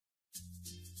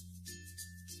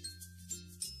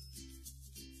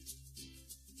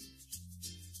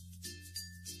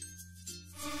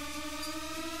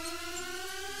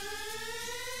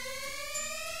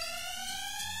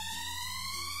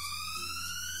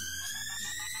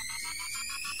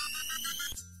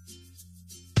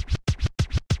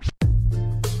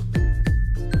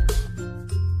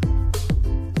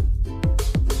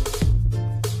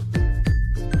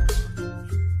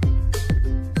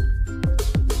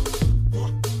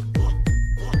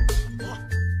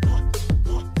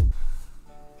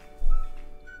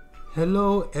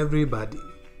Hello everybody,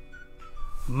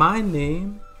 my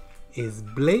name is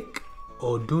Blake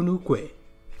Odunukwe.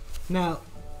 Now,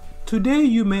 today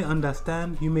you may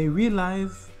understand, you may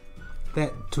realize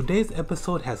that today's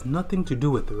episode has nothing to do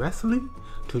with wrestling.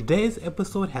 Today's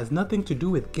episode has nothing to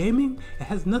do with gaming. It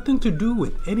has nothing to do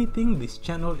with anything this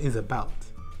channel is about.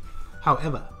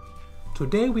 However,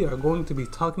 today we are going to be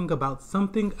talking about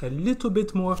something a little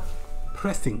bit more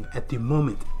pressing at the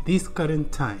moment, this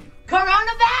current time.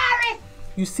 Coronavirus!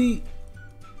 You see,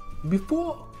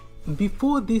 before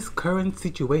this current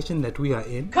situation that we are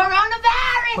in,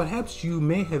 Coronavirus! perhaps you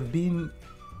may have been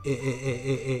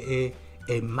a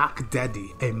Mac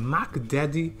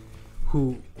Daddy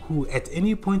who at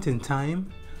any point in time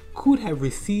could have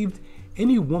received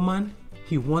any woman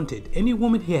he wanted, any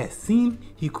woman he has seen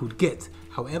he could get.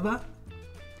 However,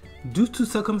 due to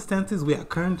circumstances we are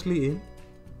currently in,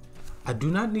 I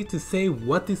do not need to say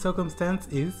what the circumstance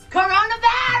is.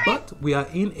 Coronavirus! But we are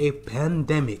in a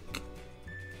pandemic.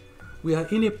 We are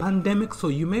in a pandemic, so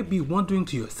you may be wondering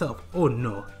to yourself, oh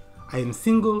no, I am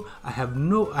single, I have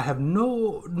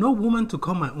no woman to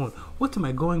call my own. What am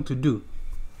I going to do?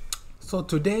 So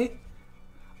today,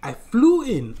 I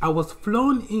was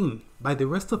flown in by the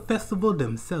WrestleFestival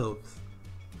themselves.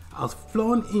 I was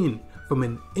flown in from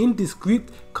an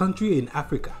indiscreet country in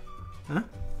Africa.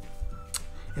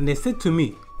 And they said to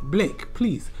me, Blake,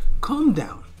 please calm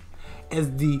down.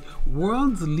 As the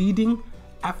world's leading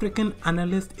African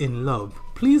analyst in love,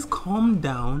 please calm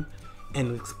down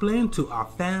and explain to our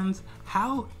fans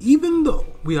how, even though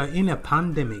we are in a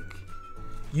pandemic,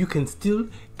 you can still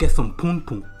get some poon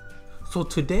poon. So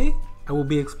today, I will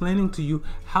be explaining to you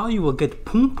how you will get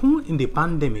poon poon in the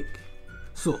pandemic.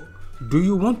 So, do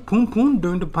you want poon poon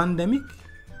during the pandemic?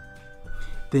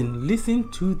 Then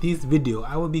listen to this video.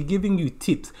 I will be giving you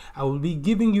tips. I will be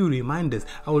giving you reminders.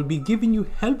 I will be giving you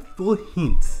helpful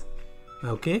hints.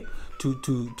 Okay?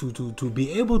 To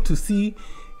be able to see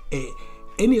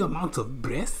any amount of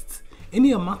breasts,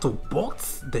 any amount of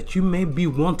butts that you may be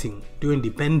wanting during the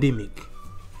pandemic.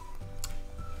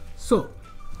 So,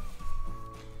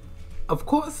 of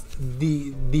course,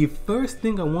 the first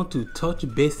thing I want to touch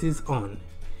bases on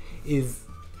is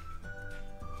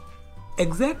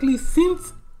exactly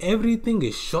since everything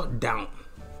is shut down,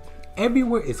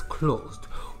 everywhere is closed,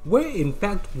 where in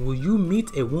fact will you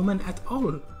meet a woman at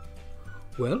all?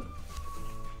 Well,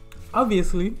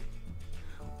 obviously,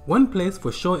 one place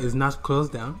for sure is not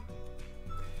closed down.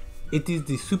 It is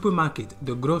the supermarket,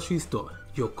 the grocery store,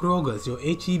 your Krogers, your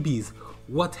HEBs,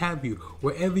 what have you,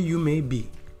 wherever you may be,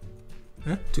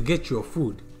 to get your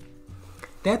food.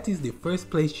 That is the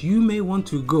first place you may want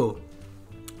to go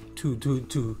to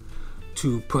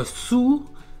pursue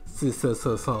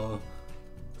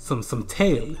some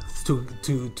tails,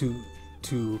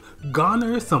 to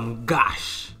garner some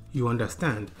gosh. You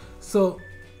understand? So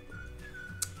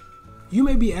you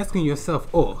may be asking yourself,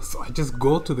 oh, so I just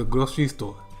go to the grocery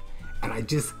store and I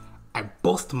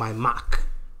bust my Mac.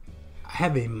 I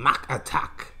have a Mac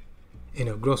attack in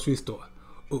a grocery store.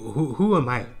 Who am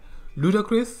I?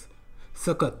 Ludacris?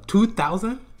 Circa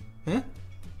 2000?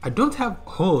 I don't have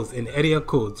holes in area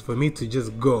codes for me to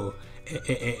just go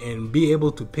and be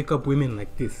able to pick up women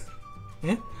like this.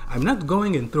 I'm not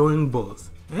going and throwing balls.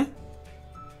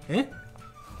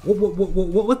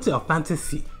 What's your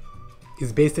fantasy?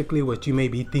 Is basically what you may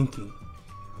be thinking.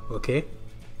 Okay?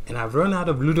 And I've run out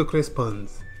of ludicrous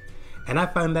puns. And I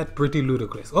find that pretty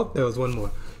ludicrous. Oh, there was one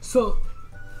more. So,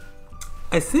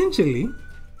 essentially,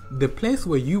 the place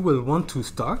where you will want to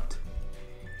start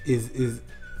is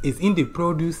in the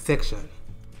produce section.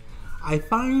 I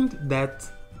find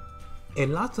that a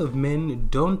lot of men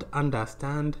don't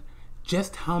understand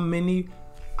just how many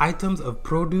items of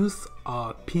produce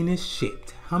are penis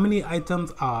shaped, how many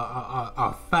items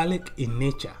are phallic in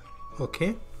nature.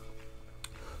 Okay?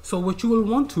 So what you will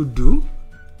want to do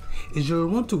is you'll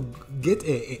want to get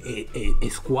a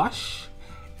squash,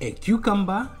 a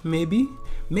cucumber, maybe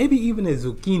even a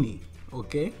zucchini.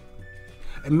 Okay?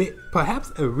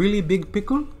 Perhaps a really big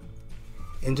pickle,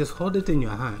 and just hold it in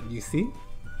your hand, you see?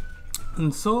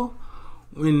 And so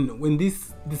when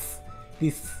this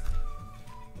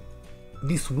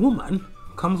woman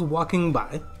comes walking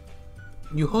by,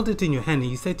 you hold it in your hand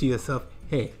and you say to yourself,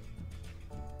 hey,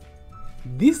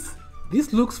 this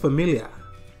looks familiar.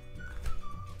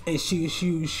 And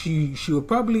she'll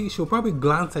probably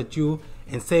glance at you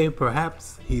and say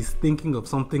perhaps he's thinking of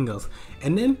something else.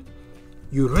 And then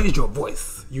you raise your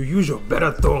voice, you use your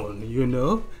better tone, you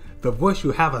know, the voice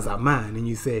you have as a man, and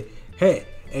you say, hey,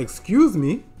 excuse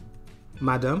me,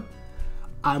 madam,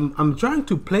 I'm trying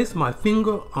to place my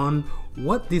finger on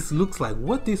what this looks like,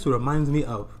 what this reminds me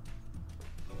of.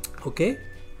 Okay?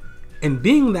 And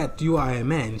being that you are a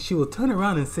man, she will turn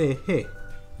around and say, hey,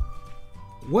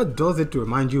 what does it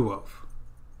remind you of?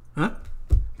 Huh?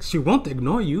 She won't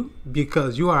ignore you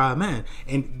because you are a man.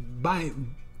 And by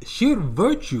sheer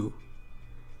virtue,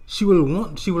 she will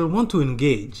want to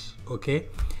engage. Okay?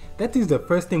 That is the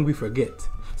first thing we forget.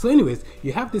 So anyways,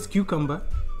 you have this cucumber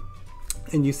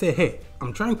and you say, hey,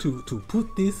 I'm trying to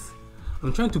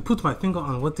put my finger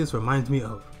on what this reminds me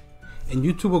of. And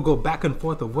you two will go back and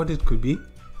forth of what it could be.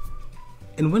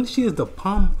 And when she is in the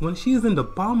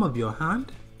palm of your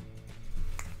hand,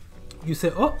 you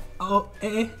say,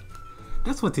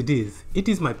 that's what it is. It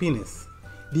is my penis.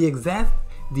 The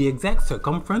exact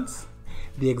circumference,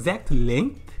 the exact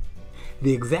length,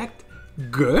 the exact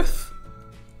girth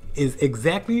is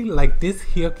exactly like this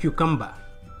here cucumber.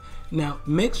 Now,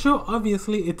 make sure,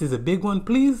 obviously, it is a big one.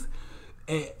 Please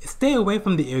stay away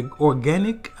from the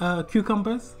organic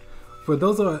cucumbers. For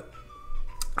those who are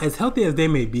as healthy as they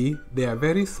may be, they are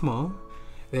very small.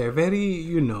 They are very,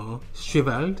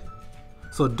 shriveled.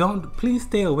 So please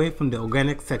stay away from the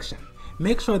organic section.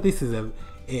 Make sure this is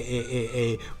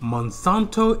a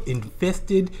Monsanto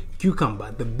infested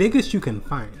cucumber, the biggest you can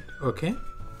find. Okay?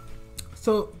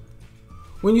 So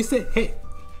when you say, hey,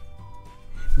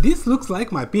 this looks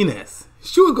like my penis,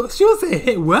 she'll say,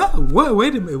 hey, what?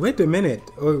 Wait a minute.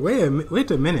 Or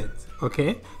wait a minute.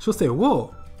 Okay? She'll say,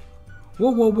 whoa.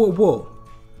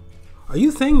 Are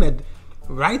you saying that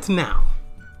right now,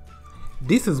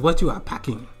 this is what you are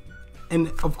packing?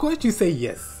 And of course you say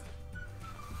yes.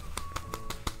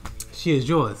 She is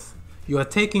yours. You are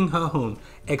taking her home.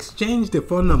 Exchange the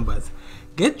phone numbers.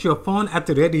 Get your phone at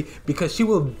the ready because she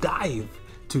will dive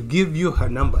to give you her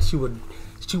number. She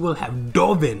will have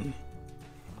dove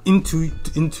into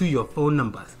your phone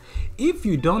numbers. If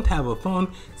you don't have a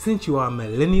phone, since you are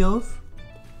millennials,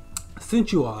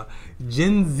 since you are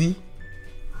Gen Z,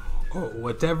 or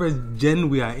whatever gen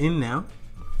we are in now,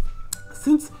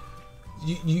 since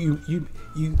you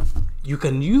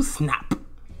can use Snap,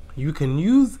 you can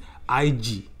use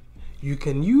IG, you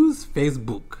can use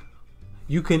Facebook,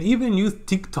 you can even use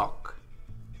TikTok.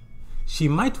 She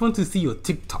might want to see your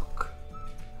TikTok.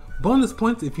 Bonus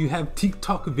points if you have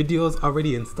TikTok videos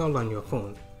already installed on your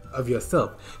phone of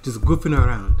yourself just goofing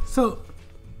around. So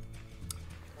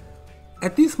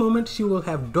at this moment, she will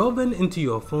have dove into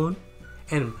your phone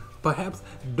and perhaps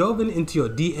dove into your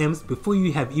DMs before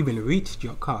you have even reached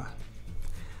your car.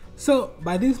 So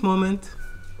by this moment,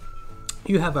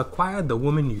 you have acquired the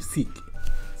woman you seek.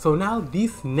 So now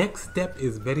this next step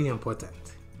is very important.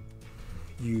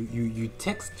 You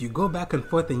text, you go back and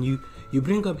forth, and you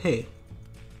bring up, hey,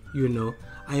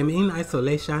 I am in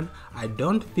isolation. I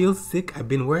don't feel sick. I've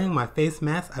been wearing my face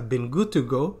mask. I've been good to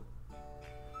go.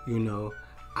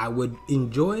 I would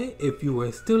enjoy if you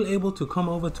were still able to come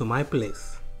over to my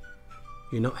place.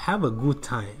 Have a good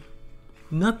time.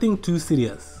 Nothing too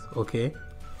serious, okay?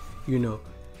 You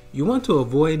want to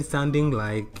avoid sounding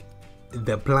like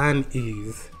the plan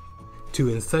is to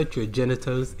insert your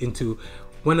genitals into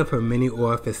one of her many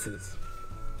orifices.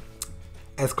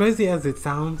 As crazy as it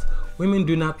sounds, women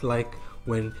do not like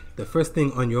when the first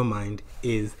thing on your mind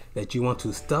is that you want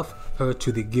to stuff her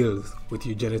to the gills with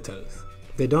your genitals.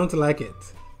 They don't like it.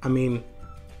 I mean,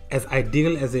 as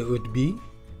ideal as it would be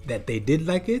that they did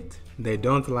like it, they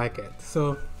don't like it.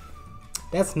 So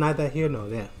that's neither here nor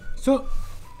there. So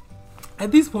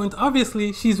at this point,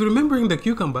 obviously, she's remembering the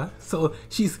cucumber. So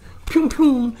she's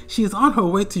she's on her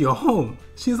way to your home.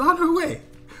 She's on her way.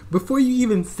 Before you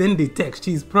even send the text,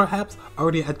 she's perhaps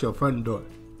already at your front door.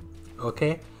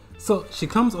 Okay? So she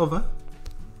comes over.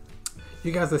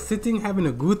 You guys are sitting having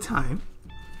a good time.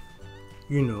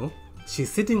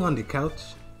 She's sitting on the couch.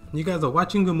 You guys are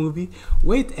watching a movie.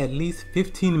 Wait at least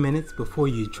 15 minutes before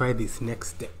you try this next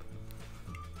step.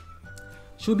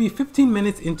 She'll be 15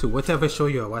 minutes into whatever show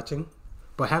you are watching.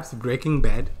 Perhaps Breaking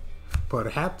Bad.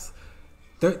 Perhaps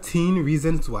 13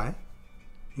 Reasons Why.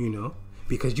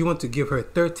 Because you want to give her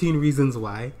 13 reasons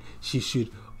why she should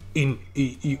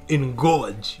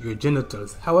engorge your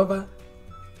genitals. However,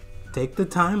 take the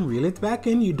time, reel it back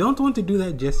in. You don't want to do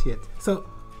that just yet. So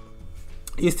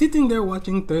you're sitting there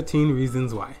watching 13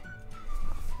 Reasons Why.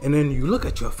 And then you look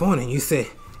at your phone and you say,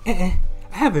 I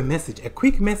have a message, a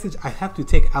quick message I have to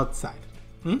take outside.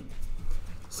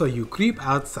 So you creep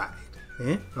outside.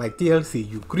 Like TLC,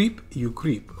 you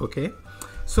creep, okay?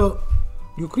 So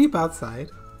you creep outside.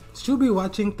 She'll be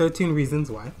watching 13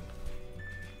 Reasons Why.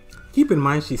 Keep in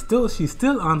mind, she's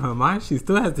still on her mind. She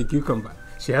still has the cucumber.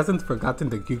 She hasn't forgotten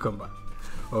the cucumber.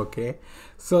 Okay?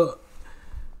 So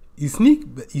you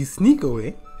sneak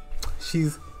away.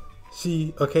 She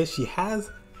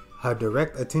has her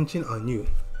direct attention on you.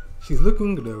 She's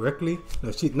looking directly,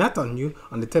 no, she not on you,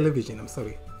 on the television. I'm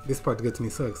sorry. This part gets me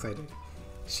so excited.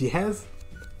 She has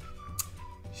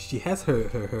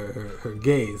her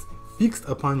gaze fixed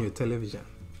upon your television.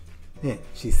 Yeah,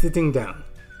 she's sitting down.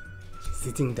 She's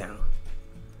sitting down.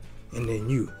 And then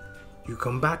you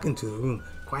come back into the room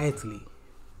quietly,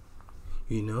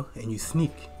 you know, and you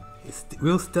sneak. It's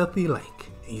real stealthy like,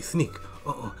 and you sneak.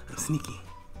 I'm sneaking.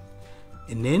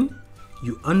 And then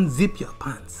you unzip your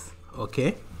pants,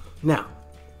 okay? Now,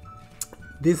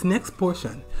 this next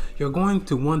portion, you're going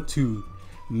to want to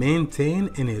maintain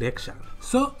an erection.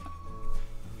 So,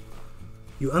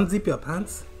 you unzip your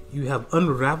pants, you have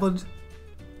unraveled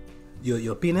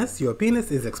your penis. Your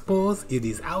penis is exposed, it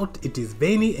is out, it is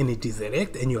veiny, and it is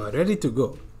erect, and you are ready to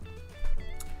go.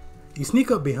 You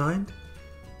sneak up behind,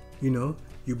 you know,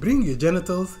 you bring your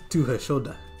genitals to her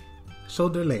shoulder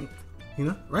length, you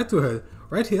know, right to her,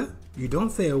 right here. You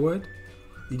don't say a word,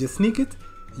 you just sneak it.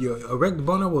 Your erect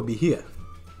boner will be here.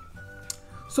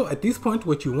 So at this point,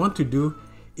 what you want to do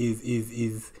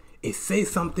is say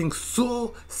something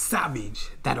so savage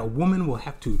that a woman will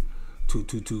have to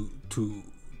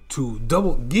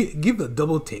double give a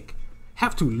double take,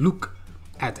 have to look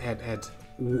at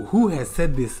who has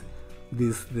said this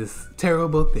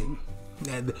terrible thing.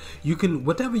 And you can,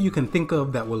 whatever you can think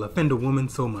of that will offend a woman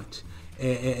so much.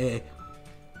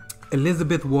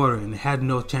 Elizabeth Warren had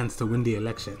no chance to win the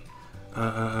election.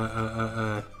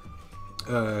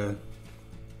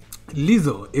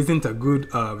 Lizzo isn't a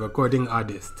good recording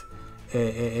artist.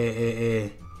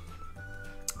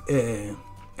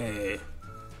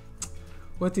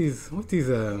 What is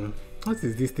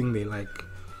this thing they like?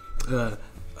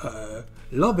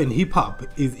 Love and Hip Hop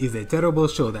is a terrible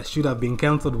show that should have been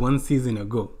cancelled 1 season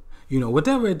ago. You know,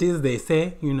 whatever it is they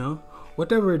say, you know,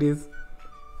 whatever it is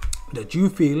that you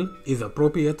feel is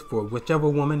appropriate for whichever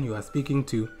woman you are speaking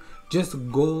to, just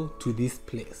go to this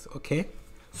place, okay?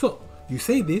 So, you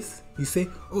say this, you say,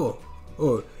 oh,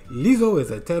 Lizzo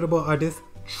is a terrible artist,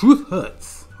 truth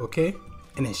hurts, okay?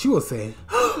 And then she will say,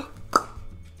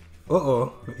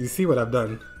 you see what I've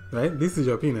done, right? This is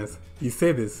your penis. You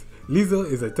say this, Lizzo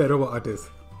is a terrible artist.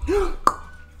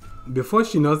 Before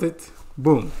she knows it,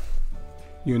 boom,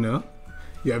 you know,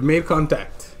 you have made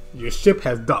contact. Your ship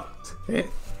has docked. Eh?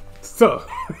 So,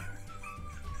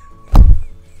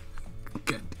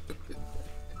 God.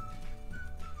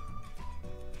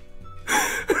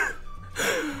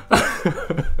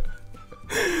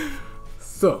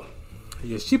 So,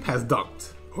 your ship has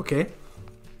docked, okay?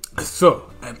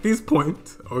 So, at this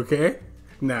point, okay,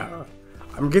 now,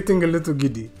 I'm getting a little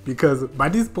giddy because by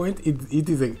this point, it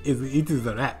is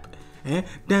a rap. Eh?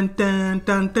 Dun dun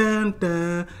dun dun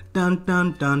dun dun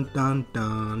dun dun dun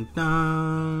dun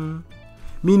dun.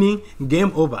 Meaning,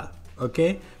 game over,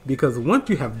 okay? Because once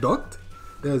you have docked,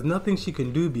 there's nothing she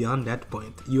can do beyond that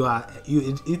point.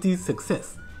 It is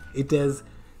success. It is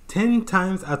 10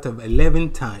 times out of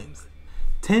 11 times.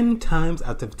 10 times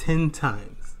out of 10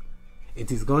 times.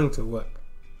 It is going to work.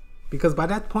 Because by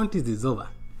that point, it is over.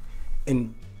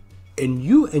 And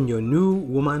you and your new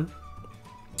woman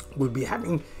will be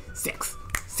having sex.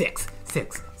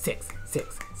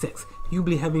 You'll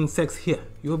be having sex here.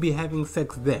 You'll be having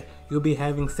sex there. You'll be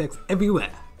having sex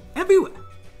everywhere.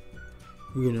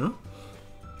 You know?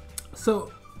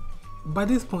 So, by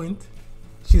this point,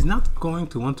 she's not going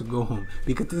to want to go home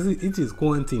because it is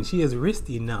quarantine. She has risked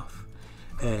enough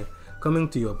coming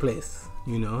to your place.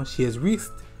 You know? She has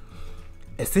risked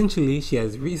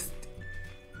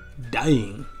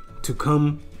dying to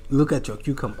come look at your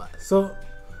cucumber. So,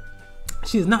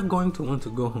 she's not going to want to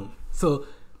go home. So,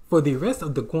 for the rest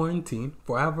of the quarantine,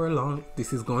 for however long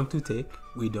this is going to take,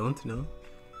 we don't know.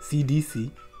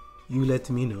 CDC, you let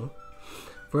me know.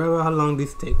 For how long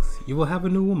this takes, you will have a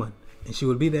new woman. And she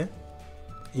will be there.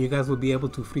 And you guys will be able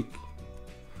to freak.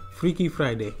 Freaky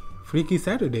Friday. Freaky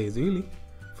Saturdays, really.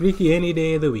 Freaky any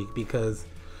day of the week because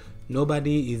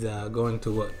nobody is going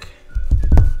to work.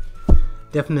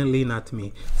 Definitely not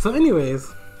me. So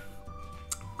anyways,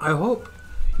 I hope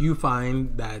you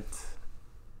find that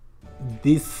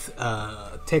this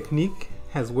technique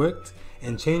has worked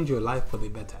and changed your life for the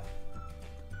better.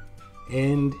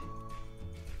 And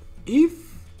if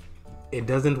it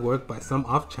doesn't work by some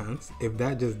off chance, if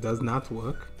that just does not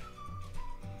work,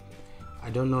 I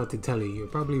don't know what to tell you. You're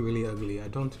probably really ugly. I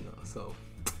don't know. So,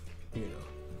 you know,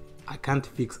 I can't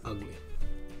fix ugly.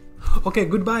 Okay,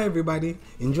 goodbye everybody.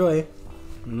 Enjoy.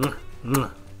 Mwah,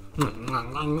 mwah.